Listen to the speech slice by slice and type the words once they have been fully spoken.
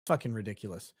Fucking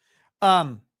ridiculous.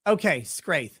 Okay,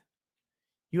 Schrafe.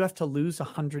 You have to lose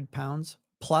 100 pounds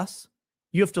plus.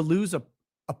 You have to lose a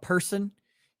person.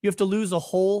 You have to lose a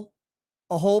whole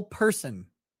person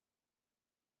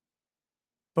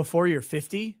before you're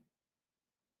 50.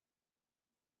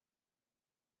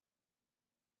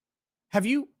 Have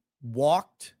you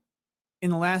walked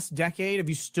in the last decade? Have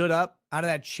you stood up out of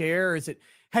that chair? Or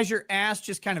has your ass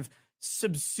just kind of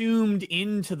subsumed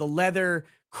into the leather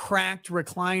cracked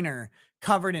recliner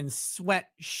covered in sweat,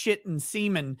 shit, and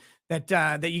semen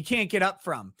that you can't get up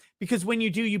from? Because when you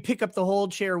do, you pick up the whole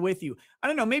chair with you. I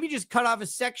don't know, maybe just cut off a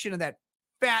section of that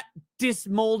fat,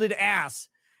 dismolded ass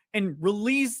and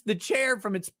release the chair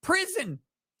from its prison.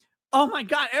 Oh my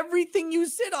God, everything you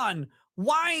sit on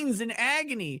whines in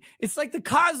agony. It's like the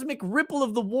cosmic ripple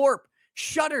of the warp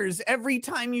shudders every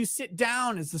time you sit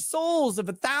down as the souls of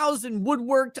 1,000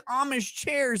 woodworked Amish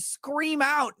chairs scream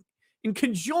out in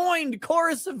conjoined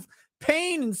chorus of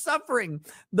pain and suffering.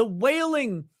 The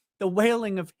wailing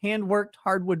of hand-worked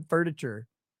hardwood furniture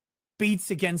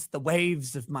beats against the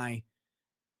waves of my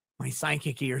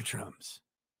psychic eardrums.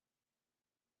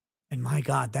 And my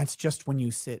God, that's just when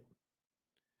you sit.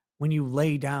 When you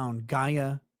lay down,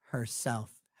 Gaia herself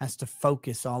has to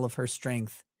focus all of her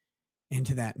strength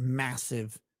into that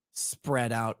massive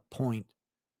spread out point.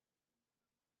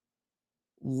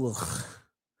 Ugh.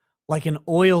 Like an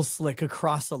oil slick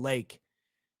across a lake,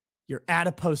 your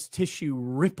adipose tissue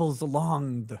ripples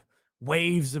along the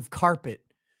waves of carpet.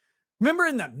 Remember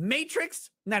in the Matrix,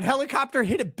 when that helicopter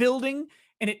hit a building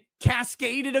and it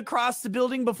cascaded across the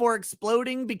building before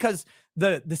exploding because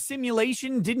the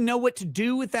simulation didn't know what to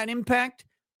do with that impact?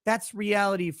 That's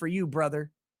reality for you,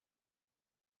 brother.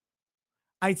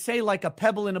 I'd say like a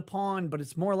pebble in a pond, but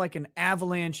it's more like an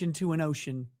avalanche into an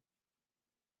ocean.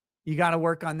 You got to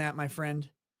work on that, my friend.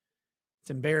 It's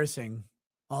embarrassing.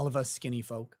 All of us skinny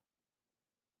folk.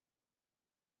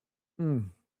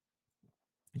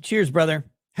 Cheers, brother.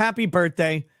 Happy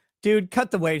birthday. Dude,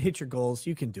 cut the weight, hit your goals.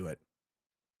 You can do it.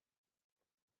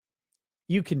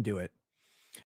 You can do it.